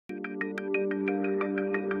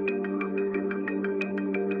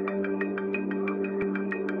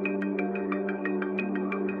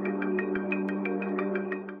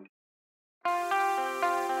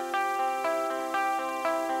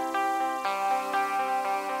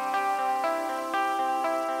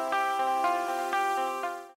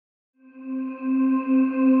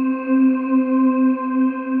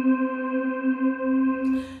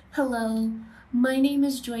My name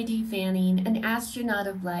is Joy D. Fanning, an astronaut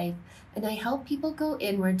of life, and I help people go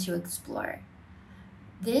inward to explore.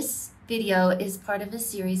 This video is part of a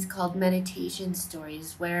series called Meditation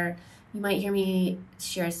Stories, where you might hear me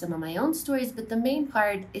share some of my own stories, but the main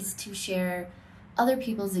part is to share other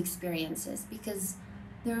people's experiences because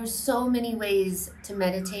there are so many ways to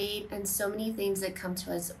meditate and so many things that come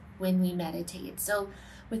to us when we meditate. So,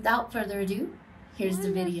 without further ado, here's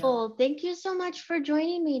the video. Wonderful. Thank you so much for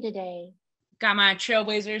joining me today. Got my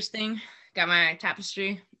Trailblazers thing. Got my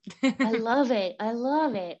tapestry. I love it. I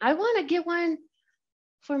love it. I want to get one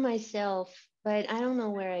for myself, but I don't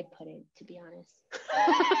know where I'd put it, to be honest.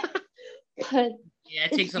 But yeah,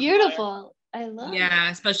 it it's takes beautiful. I love it.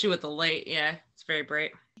 Yeah, especially with the light. Yeah, it's very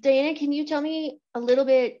bright. Diana, can you tell me a little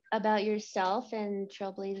bit about yourself and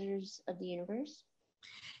Trailblazers of the Universe?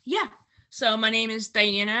 Yeah. So my name is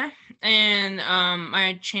Diana, and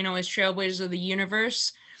my channel is Trailblazers of the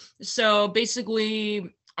Universe. So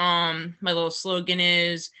basically, my little slogan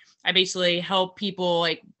is I basically help people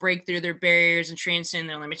like break through their barriers and transcend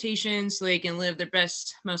their limitations so they can live their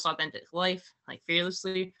best, most authentic life, like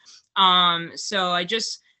fearlessly. So I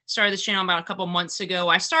just started this channel about a couple months ago.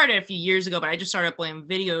 I started a few years ago, but I just started uploading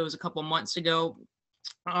videos a couple months ago.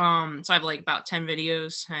 So I have like about 10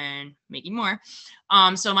 videos and making more.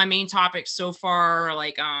 So my main topics so far are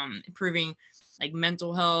like improving like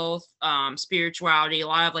mental health, spirituality, a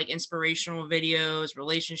lot of like inspirational videos,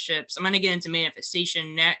 relationships. I'm going to get into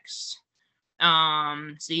manifestation next.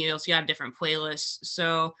 So you'll see I have different playlists.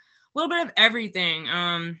 So a little bit of everything.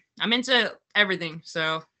 I'm into everything.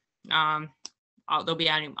 So I'll be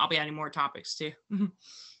adding more topics too.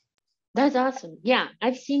 That's awesome. Yeah,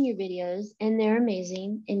 I've seen your videos and they're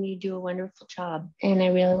amazing and you do a wonderful job and I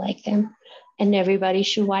really like them and everybody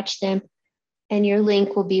should watch them. And your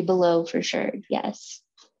link will be below for sure. Yes.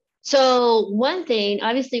 So one thing,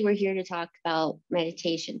 obviously we're here to talk about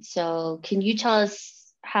meditation. So can you tell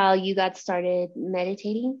us how you got started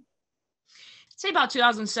meditating? I'd say about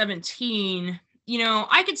 2017,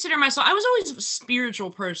 I consider myself, I was always a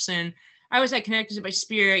spiritual person. I always had connected to my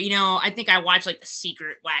spirit. I think I watched like The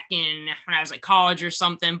Secret back in when I was like college or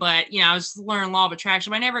something, but I was learning law of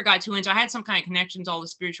attraction, but I never got too into, I had some kind of connection to all the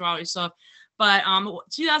spirituality stuff. But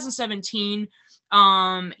 2017,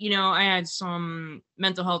 I had some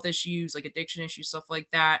mental health issues, like addiction issues, stuff like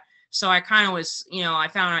that. So I kind of was, I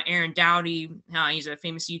found out Aaron Dowdy, he's a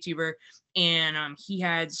famous YouTuber, and he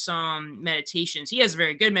had some meditations. He has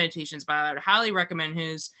very good meditations, but I would highly recommend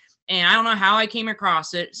his. And I don't know how I came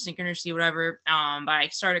across it, synchronicity, whatever. But I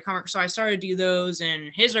started to do those,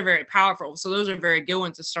 and his are very powerful. So those are very good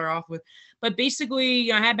ones to start off with. But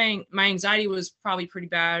basically, I had my anxiety was probably pretty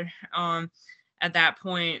bad at that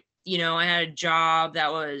point. I had a job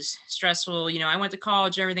that was stressful. I went to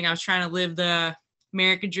college, everything. I was trying to live the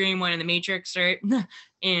American dream, one in the Matrix, right?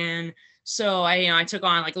 And so I took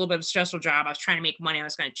on like a little bit of a stressful job. I was trying to make money. I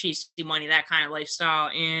was going to chase money, that kind of lifestyle.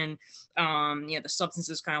 And the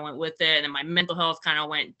substances kind of went with it. And then my mental health kind of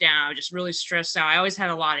went down. I was just really stressed out. I always had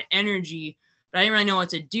a lot of energy, but I didn't really know what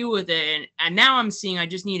to do with it. And now I'm seeing I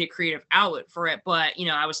just need a creative outlet for it. But,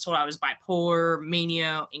 I was told I was bipolar,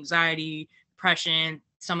 mania, anxiety, depression.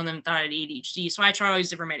 Some of them thought I had ADHD. So I tried all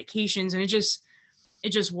these different medications and it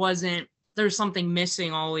just wasn't, there's something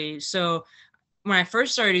missing always. So when I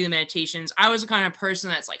first started doing the meditations, I was the kind of person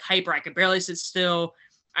that's like hyper. I could barely sit still.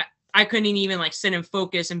 I couldn't even like sit and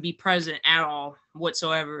focus and be present at all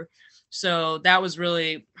whatsoever. So that was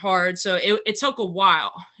really hard. So it took a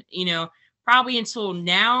while, probably until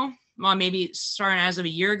now, well, maybe starting as of a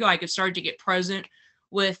year ago, I could start to get present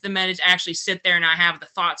with the meditation, actually sit there and not have the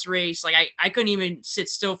thoughts race. Like I couldn't even sit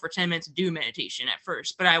still for 10 minutes to do meditation at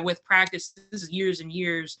first, but with practice, this is years and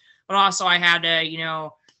years, but also I had to,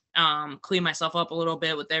 clean myself up a little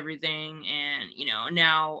bit with everything. And,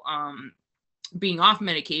 now, being off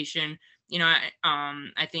medication,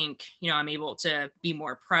 I think, I'm able to be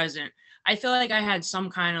more present. I feel like I had some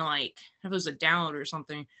kind of like, if it was a download or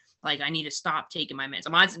something, like I need to stop taking my meds.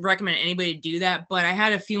 I'm not recommending anybody to do that, but I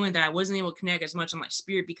had a feeling that I wasn't able to connect as much on my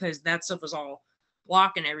spirit because that stuff was all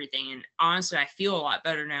blocking everything. And honestly, I feel a lot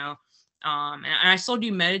better now. And I still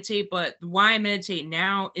do meditate, but why I meditate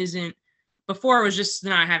now isn't, before it was just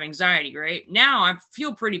not have anxiety, right? Now I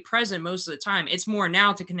feel pretty present most of the time. It's more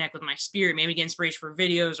now to connect with my spirit, maybe get inspiration for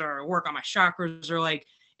videos or work on my chakras, or like,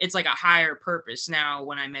 it's like a higher purpose now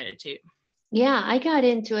when I meditate. Yeah, I got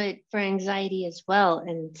into it for anxiety as well.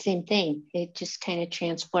 And same thing. It just kind of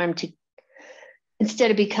transformed to,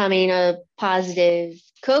 instead of becoming a positive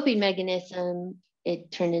coping mechanism,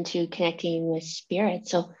 it turned into connecting with spirit.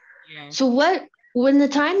 So, Yeah. so when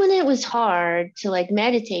it was hard to like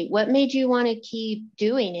meditate, what made you want to keep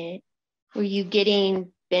doing it? Were you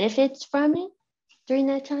getting benefits from it during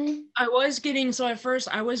that time? At first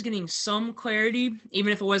I was getting some clarity,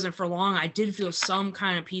 even if it wasn't for long. I did feel some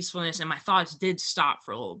kind of peacefulness and my thoughts did stop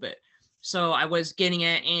for a little bit. So I was getting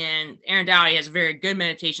it, and Aaron Dowdy has very good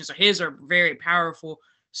meditation. So his are very powerful.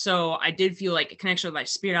 So I did feel like a connection with my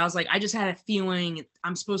spirit. I was like, I just had a feeling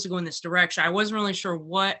I'm supposed to go in this direction. I wasn't really sure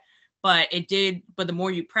what, but it did. But the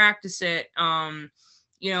more you practice it, I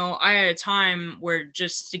had a time where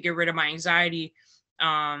just to get rid of my anxiety,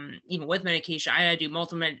 even with medication, I had to do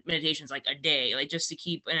multiple meditations like a day, like just to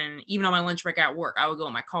keep, and even on my lunch break at work, I would go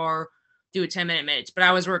in my car, do a 10-minute minutes, but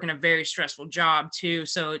I was working a very stressful job too.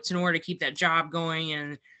 So it's in order to keep that job going.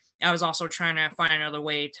 And I was also trying to find another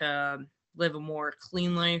way to live a more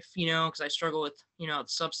clean life, because I struggle with,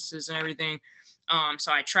 substances and everything.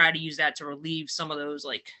 So I try to use that to relieve some of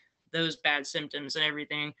those bad symptoms and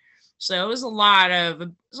everything. So it was a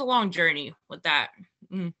long journey with that.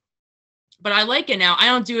 But I like it now. I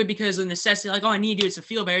don't do it because of necessity, like, oh, I need to do it to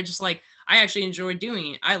feel better. Just like, I actually enjoy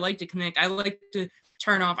doing it. I like to connect. I like to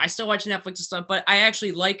turn off. I still watch Netflix and stuff, but I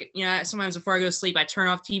actually like, sometimes before I go to sleep, I turn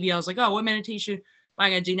off TV. I was like, oh, what meditation am I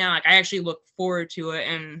going to do now? Like, I actually look forward to it.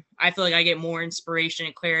 And I feel like I get more inspiration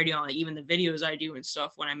and clarity on like, even the videos I do and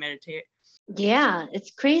stuff when I meditate. Yeah, it's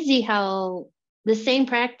crazy how the same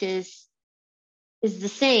practice is the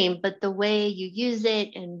same, but the way you use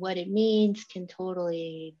it and what it means can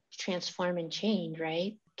totally transform and change,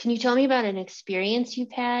 right? Can you tell me about an experience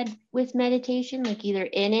you've had with meditation, like either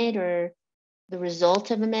in it or the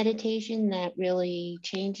result of a meditation that really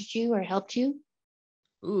changed you or helped you?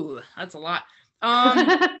 Ooh, that's a lot.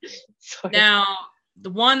 Sorry. Now, the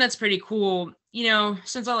one that's pretty cool,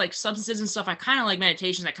 since I like substances and stuff, I kind of like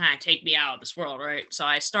meditations that kind of take me out of this world, right?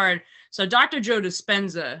 So Dr. Joe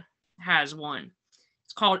Dispenza has one.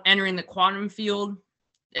 It's called Entering the Quantum Field.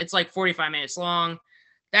 It's like 45 minutes long.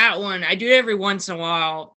 That one, I do it every once in a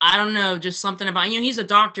while. I don't know, just something about, he's a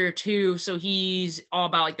doctor too. So he's all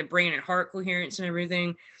about like the brain and heart coherence and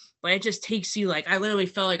everything. But it just takes you, like, I literally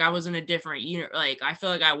felt like I was in a different unit. Like, I feel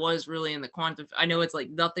like I was really in the quantum. I know it's like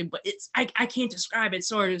nothing, but I can't describe it. It's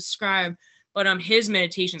sort of describe. But his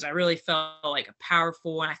meditations, I really felt like a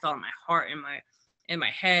powerful, and I felt in my heart and in my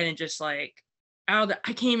head, and just like, I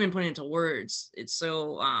can't even put it into words. It's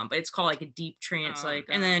so, but it's called like a deep trance,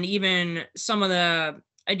 and then even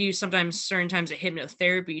I do sometimes certain times of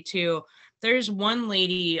hypnotherapy too. There's one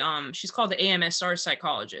lady, she's called the AMSR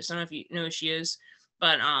psychologist. I don't know if you know who she is,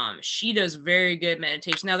 but she does very good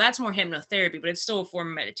meditation. Now that's more hypnotherapy, but it's still a form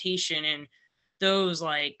of meditation, and those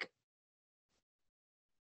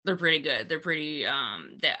they're pretty good. They're pretty, I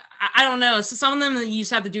don't know. So some of them you just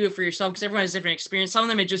have to do it for yourself because everyone has different experience. Some of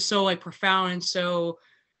them are just so like profound and so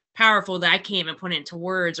powerful that I can't even put it into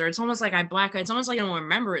words, or it's almost like I black out. It's almost like I don't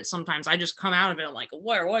remember it sometimes. I just come out of it like,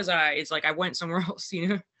 where was I? It's like I went somewhere else,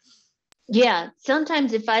 Yeah,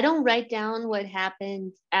 sometimes if I don't write down what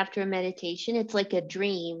happened after a meditation, it's like a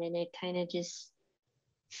dream and it kind of just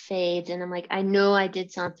fades. And I'm like, I know I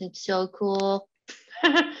did something so cool.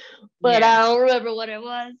 But I don't remember what it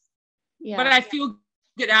was. Yeah. But I feel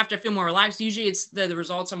good after. I feel more relaxed. Usually it's the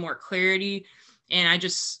results of more clarity. And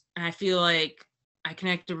I feel like I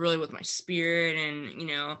connected really with my spirit,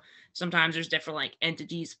 and, sometimes there's different like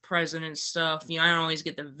entities present and stuff. I don't always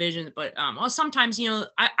get the visions, but sometimes,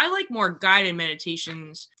 I like more guided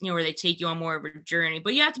meditations, where they take you on more of a journey,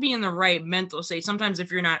 but you have to be in the right mental state. Sometimes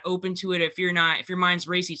if you're not open to it, if your mind's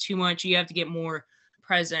racy too much, you have to get more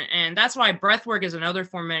present. And that's why breath work is another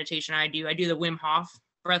form of meditation I do. I do the Wim Hof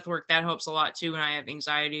breath work. That helps a lot too when I have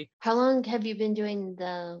anxiety. How long have you been doing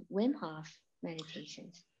the Wim Hof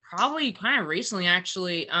meditations? Probably kind of recently,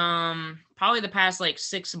 actually. Probably the past like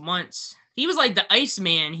 6 months. He was like the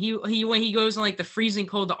Iceman. He when he goes in like the freezing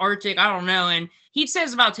cold, the Arctic, I don't know. And he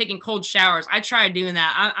says about taking cold showers. I tried doing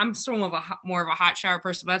that. I'm sort of more of a hot shower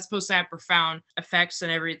person, but that's supposed to have profound effects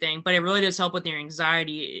and everything. But it really does help with your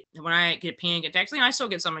anxiety. When I get panic attacks, I still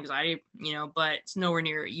get some anxiety, but it's nowhere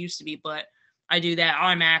near it used to be. But I do that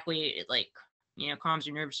automatically. It like, calms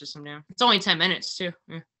your nervous system down. It's only 10 minutes too.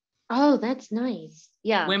 Yeah. Oh, that's nice.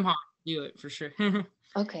 Yeah. Wim Hof, do it for sure.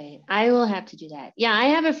 Okay, I will have to do that. Yeah, I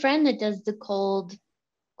have a friend that does the cold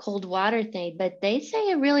water thing, but they say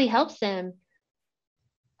it really helps them.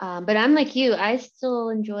 But I'm like you, I still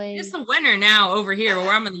enjoy. It's the winter now over here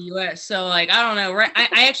where I'm in the U.S. So like, I don't know. Right?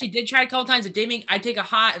 I actually did try a couple times. I take a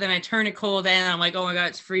hot, then I turn it cold, and I'm like, oh my god,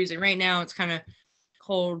 it's freezing. Right now, it's kind of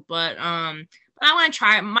cold, but I want to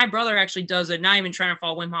try it. My brother actually does it. Not even trying to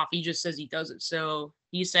follow Wim Hof. He just says he does it. So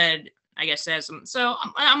he said, I guess says something. So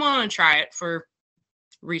I'm going to try it for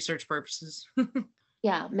research purposes.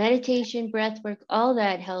 Yeah, meditation, breath work, all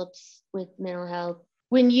that helps with mental health.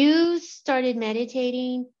 When you started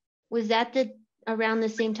meditating, was that around the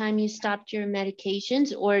same time you stopped your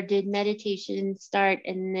medications, or did meditation start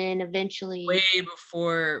and then eventually? Way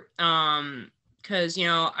before, because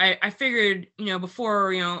I figured,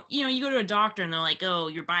 before, you go to a doctor and they're like, oh,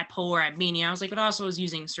 you're bipolar, I have mania. I was like, but I also was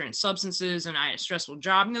using certain substances and I had a stressful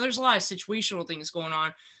job. There's a lot of situational things going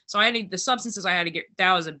on. So the substances I had to get,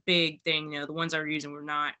 that was a big thing. The ones I were using were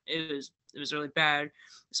not, it was really bad.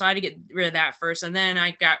 So I had to get rid of that first. And then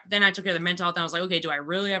I took care of the mental health and I was like, okay, do I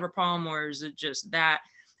really have a problem, or is it just that?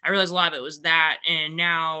 I realized a lot of it was that. And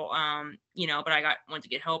now, but I went to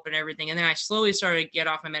get help and everything. And then I slowly started to get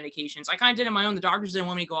off my medications. I kind of did it on my own. The doctors didn't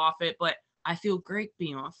want me to go off it, but I feel great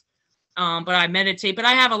being off. But I meditate, but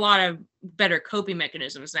I have a lot of better coping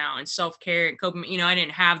mechanisms now, and self-care and coping. I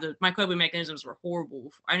didn't have my coping mechanisms were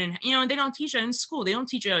horrible. I didn't, they don't teach it in school. They don't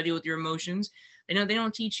teach you how to deal with your emotions. They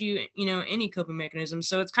don't teach you, any coping mechanisms.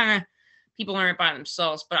 So it's kind of, people learn it by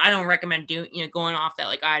themselves, but I don't recommend going off that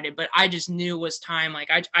like I did. But I just knew it was time. Like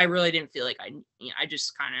I really didn't feel like I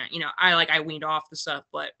just kind of, I weaned off the stuff,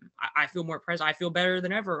 but I feel more present. I feel better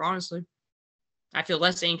than ever, honestly. I feel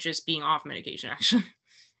less anxious being off medication, actually.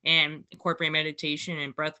 And incorporating meditation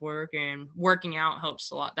and breath work and working out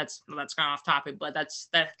helps a lot. That's kind of off topic, but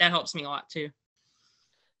that helps me a lot too.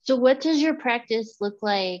 So what does your practice look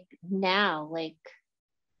like now? Like,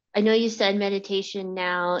 I know you said meditation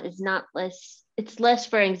now is it's less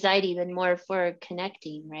for anxiety than more for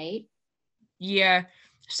connecting, right? Yeah,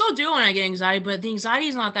 still do when I get anxiety, but the anxiety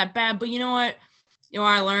is not that bad. But you know what?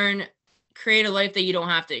 I learned, create a life that you don't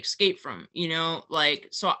have to escape from,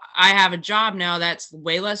 so I have a job now that's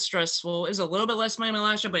way less stressful. It's a little bit less money than my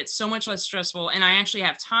last job, but it's so much less stressful. And I actually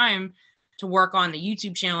have time to work on the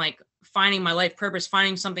YouTube channel, like finding my life purpose,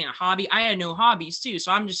 finding something, a hobby. I had no hobbies too.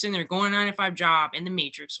 So I'm just sitting there going 9-to-5 job in the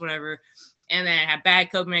matrix, whatever. And then I have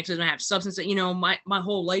bad coping mechanisms, I have substance, my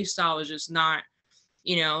whole lifestyle is just not,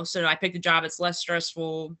 so I picked a job that's less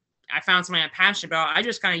stressful. I found something I'm passionate about. I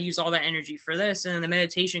just kind of use all that energy for this. And the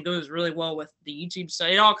meditation goes really well with the YouTube. So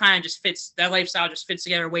it all kind of just fits, that lifestyle just fits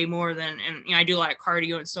together way more than, and I do a lot of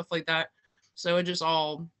cardio and stuff like that. So it just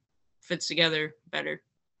all fits together better.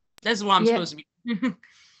 That's what I'm supposed to be.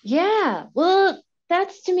 Yeah. Well,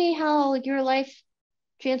 that's to me how your life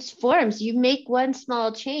transforms. You make one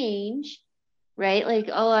small change, right? Like,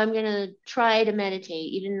 oh, I'm going to try to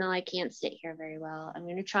meditate, even though I can't sit here very well. I'm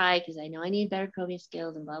going to try because I know I need better coping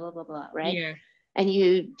skills and blah, blah, blah, blah, right? Yeah. And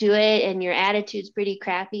you do it and your attitude's pretty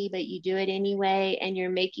crappy, but you do it anyway. And you're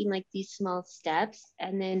making like these small steps.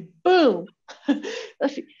 And then boom,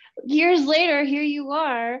 years later, here you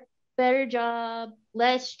are, better job,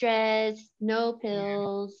 less stress, no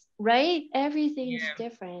pills, right? Everything's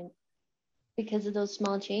different because of those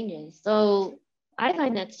small changes. So I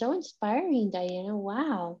find that so inspiring, Diana.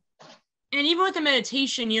 Wow. And even with the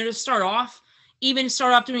meditation, to start off doing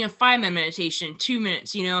a 5-minute meditation, 2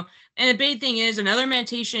 minutes, and the big thing is another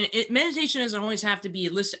meditation. Meditation doesn't always have to be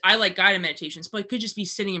listed. I like guided meditations, but it could just be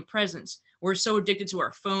sitting in presence. We're so addicted to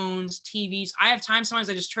our phones, TVs. I have times sometimes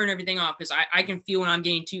I just turn everything off because I can feel when I'm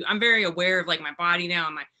getting I'm very aware of like my body now.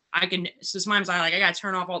 So sometimes I got to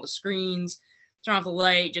turn off all the screens, turn off the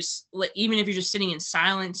light, even if you're just sitting in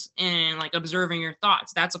silence and like observing your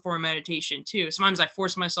thoughts. That's a form of meditation too. Sometimes I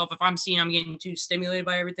force myself, if I'm seeing I'm getting too stimulated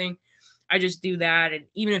by everything, I just do that. And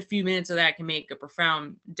even a few minutes of that can make a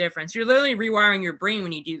profound difference. You're literally rewiring your brain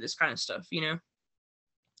when you do this kind of stuff,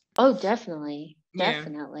 Oh, definitely.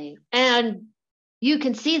 Definitely. Yeah. And you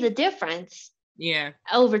can see the difference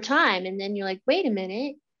over time. And then you're like, wait a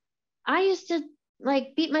minute. I used to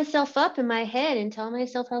like beat myself up in my head and tell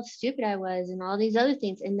myself how stupid I was and all these other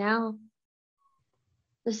things. And now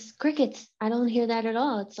this crickets, I don't hear that at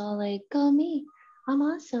all. It's all like, go me. I'm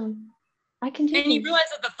awesome. I can do And this. you realize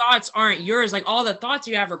that the thoughts aren't yours. Like all the thoughts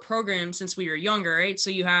you have are programmed since we were younger, right? So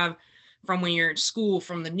you have from when you're in school,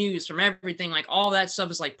 from the news, from everything, like all that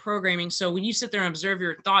stuff is like programming. So when you sit there and observe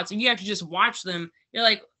your thoughts, if you actually just watch them, you're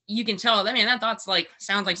like, you can tell that, man, that thought's like,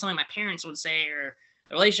 sounds like something my parents would say, or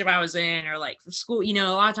the relationship I was in, or like school, a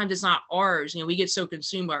lot of times it's not ours. We get so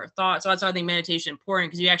consumed by our thoughts. So that's why I think meditation is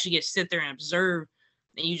important, because you actually get to sit there and observe.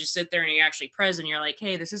 And you just sit there and you're actually present. You're like,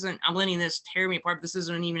 hey, I'm letting this tear me apart. This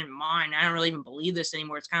isn't even mine. I don't really even believe this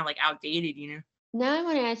anymore. It's kind of like outdated, Now I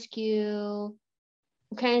want to ask you,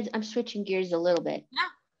 I'm switching gears a little bit. Yeah.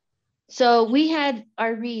 So we had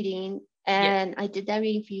our reading and I did that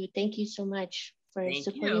reading for you. Thank you so much for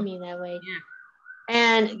supporting me that way. Yeah.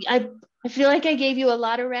 And I feel like I gave you a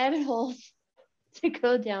lot of rabbit holes to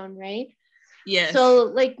go down, right? Yes.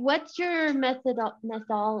 So like, what's your I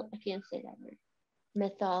can't say that word.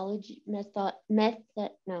 Methodology,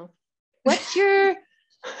 no. What's your,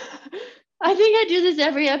 I think I do this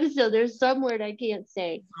every episode. There's some word I can't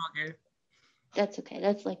say. Okay. That's okay.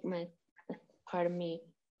 That's like my part of me.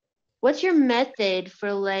 What's your method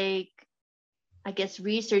for like, I guess,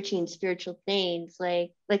 researching spiritual things?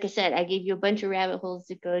 Like I said, I gave you a bunch of rabbit holes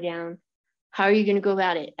to go down. How are you going to go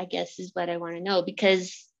about it? I guess is what I want to know,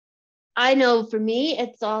 because I know for me,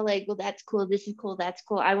 it's all like, well, that's cool. This is cool. That's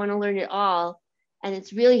cool. I want to learn it all. And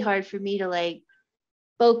it's really hard for me to like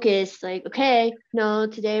focus, like, okay, no,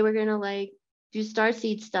 today we're going to like do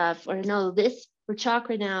starseed stuff, or no, this for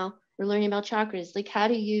chakra now. We're learning about chakras. Like, how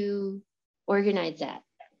do you organize that?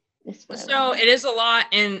 So it is a lot,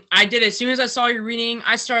 and I did as soon as I saw you reading.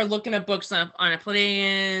 I started looking at books on the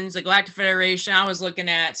Pleiadians, the Galactic Federation. I was looking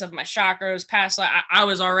at some of my chakras, past. I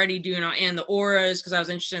was already doing and the auras because I was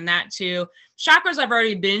interested in that too. Chakras, I've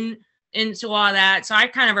already been into all that, so I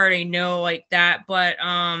kind of already know like that. But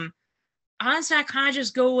honestly, I kind of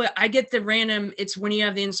just go with. I get the random. It's when you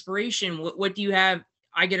have the inspiration. What do you have?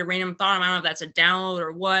 I get a random thought. I don't know if that's a download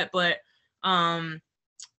or what, but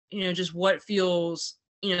just what feels.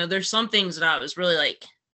 There's some things that I was really like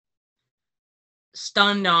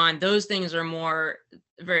stunned on. Those things are more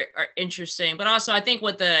are interesting. But also I think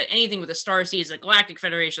with anything with the Star Seeds, the Galactic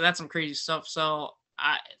Federation, that's some crazy stuff. So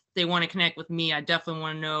if they want to connect with me, I definitely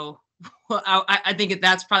want to know. Well, I think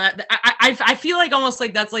that's probably I feel like almost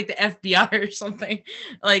like that's like the FBI or something,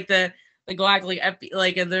 like the galactic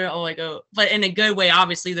like they're all like but in a good way.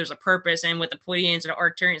 Obviously there's a purpose, and with the Pleiadians and the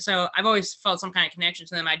Arcturians, so I've always felt some kind of connection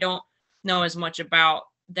to them. I don't know as much about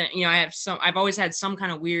that. I've always had some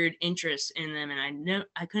kind of weird interest in them, and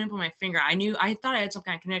I couldn't put my finger. I thought I had some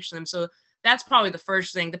kind of connection to them. So that's probably the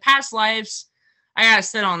first thing. The past lives, I gotta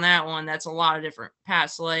sit on that one. That's a lot of different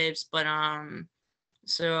past lives, but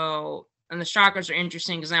so, and the chakras are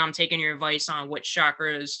interesting because now I'm taking your advice on which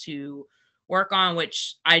chakras to work on,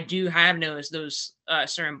 which I do have noticed those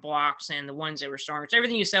certain blocks and the ones that were strong.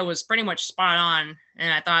 Everything you said was pretty much spot on,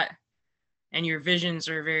 and I thought, and your visions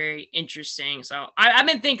are very interesting. So I've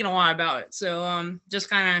been thinking a lot about it. So just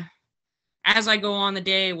kind of as I go on the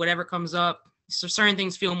day, whatever comes up. So certain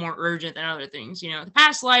things feel more urgent than other things. The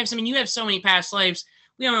past lives. I mean, you have so many past lives.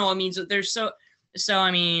 We don't know what it means. That there's so.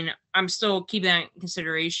 I mean, I'm still keeping that in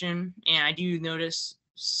consideration, and I do notice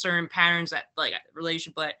certain patterns that like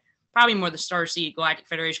relation, but probably more the Starseed Galactic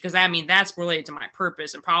Federation, because that's related to my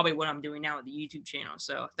purpose and probably what I'm doing now with the YouTube channel.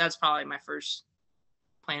 So that's probably my first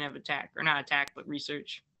plan of attack, or not attack, but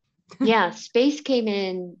research. Yeah, space came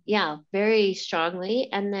in, very strongly,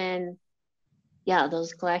 and then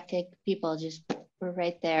those galactic people just were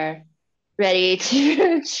right there, ready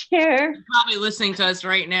to share. They're probably listening to us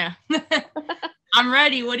right now. I'm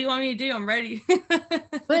ready. What do you want me to do? I'm ready.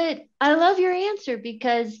 But I love your answer,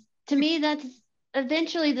 because to me, that's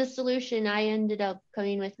eventually the solution I ended up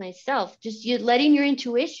coming with myself. Just letting your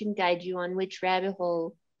intuition guide you on which rabbit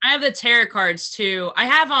hole. I have the tarot cards too. I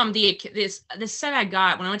have this set I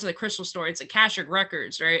got when I went to the crystal store. It's Akashic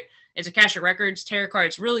Records, right? It's Akashic Records tarot card.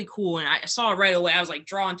 It's really cool, and I saw it right away. I was like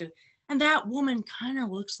drawn to, and that woman kind of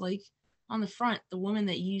looks like on the front, the woman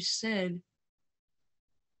that you said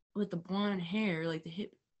with the blonde hair, like the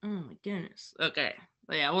hip. Oh my goodness. Okay,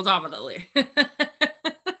 but yeah, we'll talk about that later.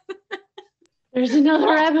 There's another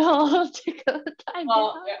rabbit hole to go dive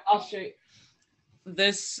down. I'll show you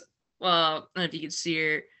this. Well, I don't know if you can see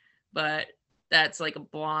her, but that's like a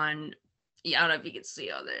blonde. Yeah, I don't know if you can see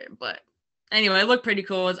out there, but anyway, it looked pretty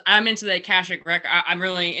cool. I'm into the Akashic record. I'm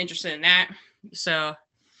really interested in that. So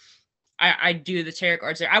I do the tarot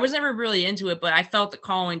cards there. I was never really into it, but I felt the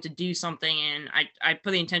calling to do something, and I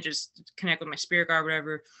put the intentions to connect with my spirit guide or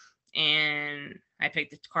whatever, and I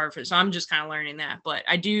picked the card for it. So I'm just kind of learning that. But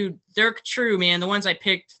they're true, man. The ones I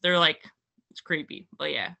picked, they're like, it's creepy.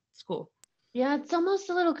 But yeah, it's cool. Yeah, it's almost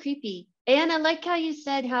a little creepy. And I like how you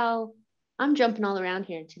said how I'm jumping all around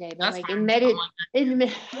here today, but like in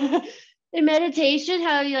meditation,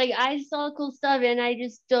 how you like I saw cool stuff and I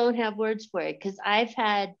just don't have words for it, because I've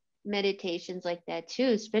had meditations like that too,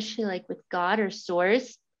 especially like with God or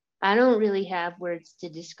source. I don't really have words to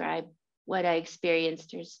describe what I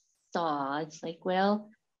experienced or saw. It's like, well,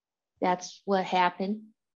 that's what happened.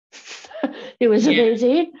 It was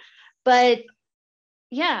amazing. But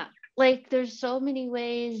yeah, like there's so many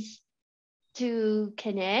ways to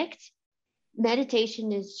connect.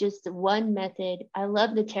 Meditation is just one method. I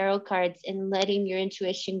love the tarot cards and letting your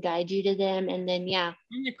intuition guide you to them. And then,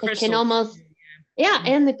 it can almost,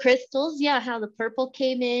 and the crystals, how the purple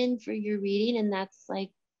came in for your reading. And that's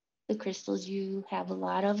like the crystals you have a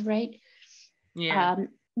lot of, right? Yeah.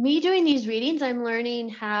 Me doing these readings, I'm learning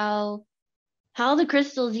how the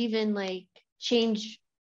crystals even like change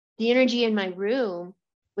the energy in my room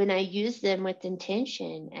when I use them with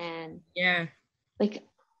intention. And Yeah. like,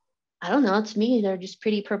 I don't know, to me, they're just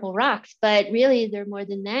pretty purple rocks, but really they're more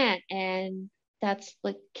than that. And that's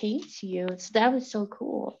what came to you. So that was so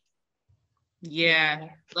cool. Yeah.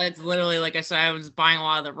 That's literally, like I said, I was buying a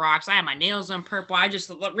lot of the rocks. I had my nails on purple. I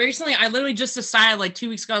literally just decided like 2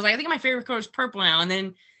 weeks ago, I was like, I think my favorite color is purple now. And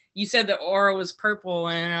then you said the aura was purple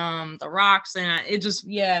and the rocks, and it just,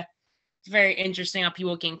 yeah, it's very interesting how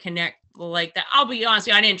people can connect like that. I'll be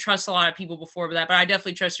honest, I didn't trust a lot of people before that, but I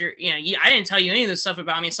definitely trust your, I didn't tell you any of this stuff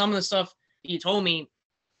about me. Some of the stuff you told me,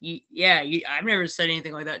 I've never said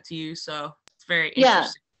anything like that to you, so it's very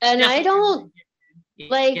interesting. And definitely. I don't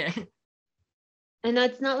like, yeah. And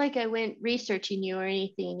that's not like I went researching you or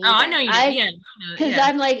anything either. Oh, I know you did. Because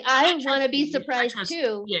I'm like, I want to be surprised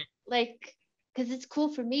too. Yeah. Like, because it's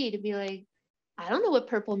cool for me to be like, I don't know what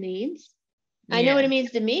purple means. I know what it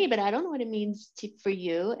means to me, but I don't know what it means for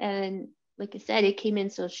you. And like I said, it came in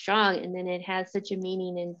so strong, and then it has such a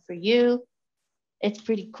meaning. And for you, it's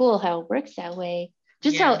pretty cool how it works that way.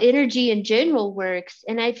 Just how energy in general works.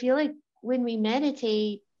 And I feel like when we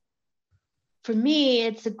meditate, for me,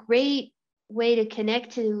 it's a great way to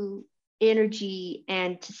connect to energy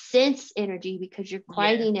and to sense energy, because you're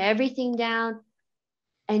quieting everything down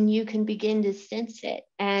and you can begin to sense it.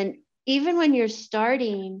 And even when you're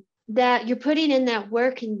starting, that you're putting in that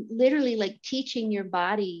work and literally like teaching your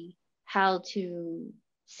body how to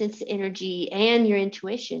sense the energy and your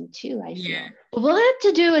intuition too, I feel. We'll have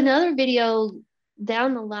to do another video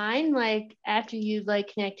down the line, like after you've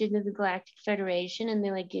like connected to the Galactic Federation and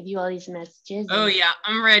they like give you all these messages. Oh yeah,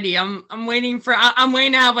 I'm ready. I'm waiting to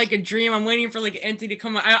have like a dream. I'm waiting for like an entity to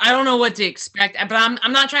come. I don't know what to expect, but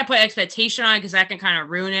I'm not trying to put expectation on it, because that can kind of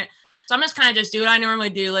ruin it. So I'm just kind of just do what I normally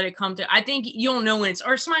do, let it come to. I think you don't know when it's,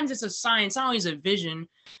 or sometimes it's a sign. It's not always a vision.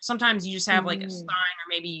 Sometimes you just have like a sign, or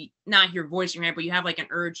maybe not your voice in your head, but you have like an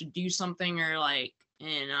urge to do something, or like,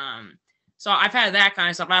 and so I've had that kind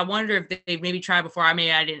of stuff. I wonder if they've maybe tried before. I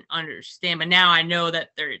didn't understand, but now I know that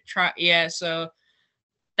they're trying. Yeah, so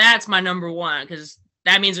that's my number one, because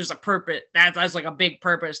that means there's a purpose. That's like a big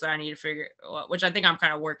purpose that I need to figure, which I think I'm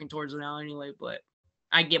kind of working towards now anyway. But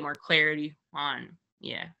I get more clarity on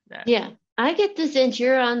that. Yeah, I get the sense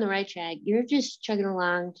you're on the right track. You're just chugging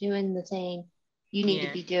along, doing the thing you need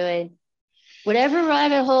to be doing. Whatever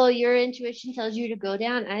rabbit hole your intuition tells you to go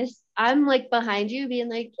down, I'm like behind you being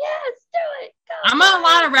like, yes, do it. I'm on a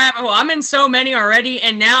lot of rabbit hole. I'm in so many already.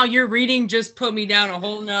 And now your reading just put me down a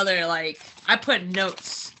whole nother, like, I put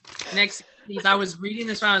notes next. I was reading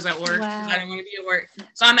this when I was at work. Wow. I didn't want to be at work.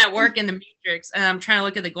 So I'm at work in the Matrix, and I'm trying to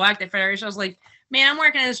look at the Galactic Federation. I was like, man, I'm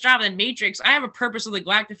working at this job in the Matrix. I have a purpose of the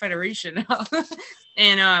Galactic Federation.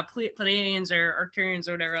 And Pleiadians or Arcturians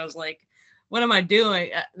or whatever. I was like, what am I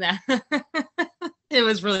doing? It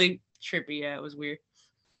was really trippy. Yeah, it was weird.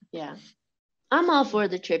 Yeah. I'm all for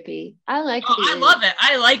the trippy. I like it. I love it.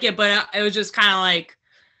 I like it, but it was just kind of like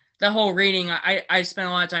the whole reading. I spent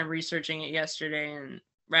a lot of time researching it yesterday and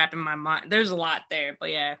wrapping my mind. There's a lot there, but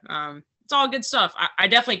yeah, it's all good stuff. I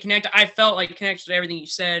definitely connect. I felt like connected to everything you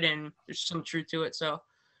said, and there's some truth to it. So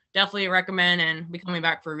definitely recommend, and be coming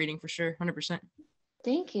back for a reading for sure. 100%.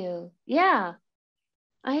 Thank you. Yeah,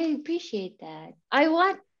 I appreciate that.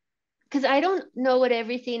 Because I don't know what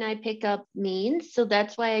everything I pick up means, so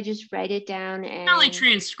that's why I just write it down. And not like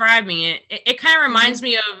transcribing it. It kind of reminds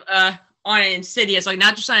me of on Insidious, like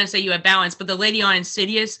not just trying to say you have balance, but the lady on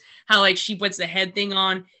Insidious, how like she puts the head thing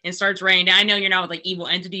on and starts writing down. I know you're not with like evil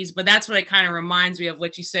entities, but that's what it kind of reminds me of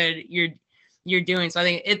what you said you're doing. So I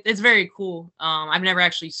think it's very cool. I've never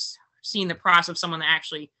actually seen the process of someone that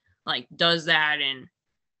actually like does that, and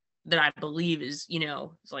that I believe is,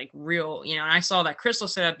 it's like real, and I saw that crystal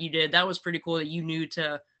setup you did. That was pretty cool that you knew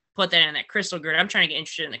to put that in that crystal grid. I'm trying to get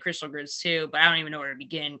interested in the crystal grids too, but I don't even know where to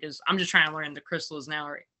begin, because I'm just trying to learn the crystals now.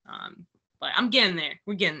 Right? But I'm getting there.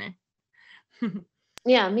 We're getting there.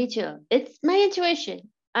 Yeah, me too. It's my intuition.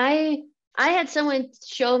 I had someone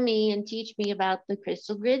show me and teach me about the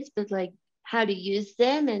crystal grids, but like how to use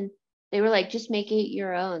them. And they were like, just make it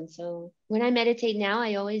your own. So when I meditate now,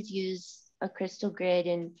 I always use a crystal grid,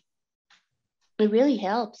 and it really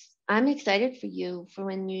helps. I'm excited for you for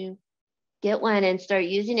when you get one and start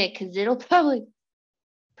using it, because it'll probably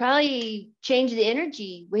change the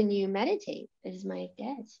energy when you meditate, is my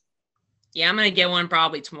guess. Yeah, I'm gonna get one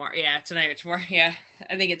probably tomorrow. Yeah, tonight or tomorrow. Yeah,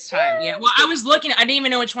 I think it's time. Yeah. Well, I was looking. I didn't even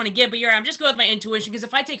know which one to get, but I'm just going with my intuition, because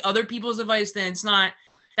if I take other people's advice, then it's not.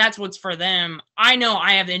 That's what's for them. I know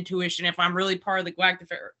I have the intuition. If I'm really part of the Galactic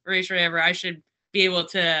Federation or whatever, I should be able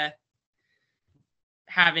to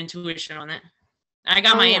have intuition on it. I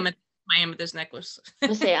got my my amethyst necklace.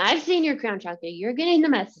 I'll say, I've seen your crown chocolate. You're getting the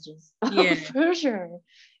messages. Yeah. For sure.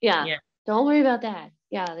 Yeah. Yeah. Don't worry about that.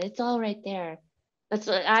 Yeah, it's all right there. That's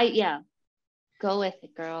what go with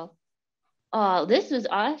it, girl. Oh, this was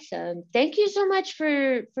awesome. Thank you so much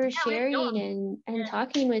for sharing and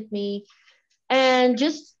talking with me. And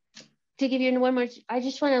just to give you one more, I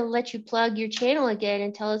just want to let you plug your channel again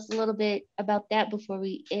and tell us a little bit about that before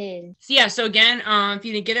we end. So again, if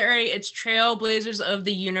you didn't get it right, it's Trailblazers of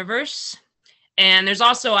the Universe. And there's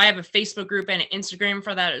also, I have a Facebook group and an Instagram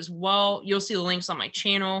for that as well. You'll see the links on my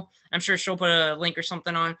channel. I'm sure she'll put a link or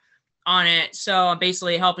something on it. So I'm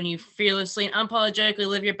basically helping you fearlessly and unapologetically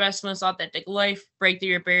live your best, most authentic life, break through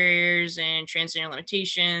your barriers and transcend your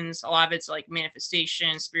limitations. A lot of it's like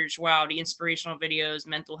manifestation, spirituality, inspirational videos,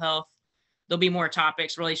 mental health. There'll be more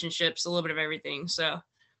topics, relationships, a little bit of everything. So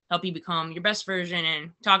help you become your best version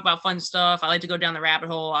and talk about fun stuff. I like to go down the rabbit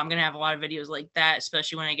hole. I'm going to have a lot of videos like that,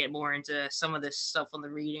 especially when I get more into some of this stuff on the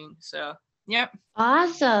reading. So, yep.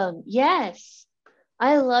 Awesome. Yes.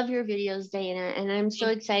 I love your videos, Diana, and I'm so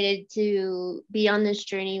excited to be on this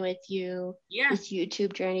journey with you, this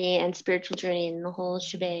YouTube journey and spiritual journey and the whole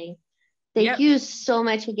shebang. Thank you so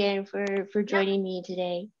much again for joining me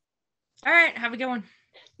today. All right. Have a good one.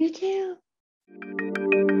 You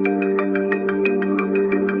too.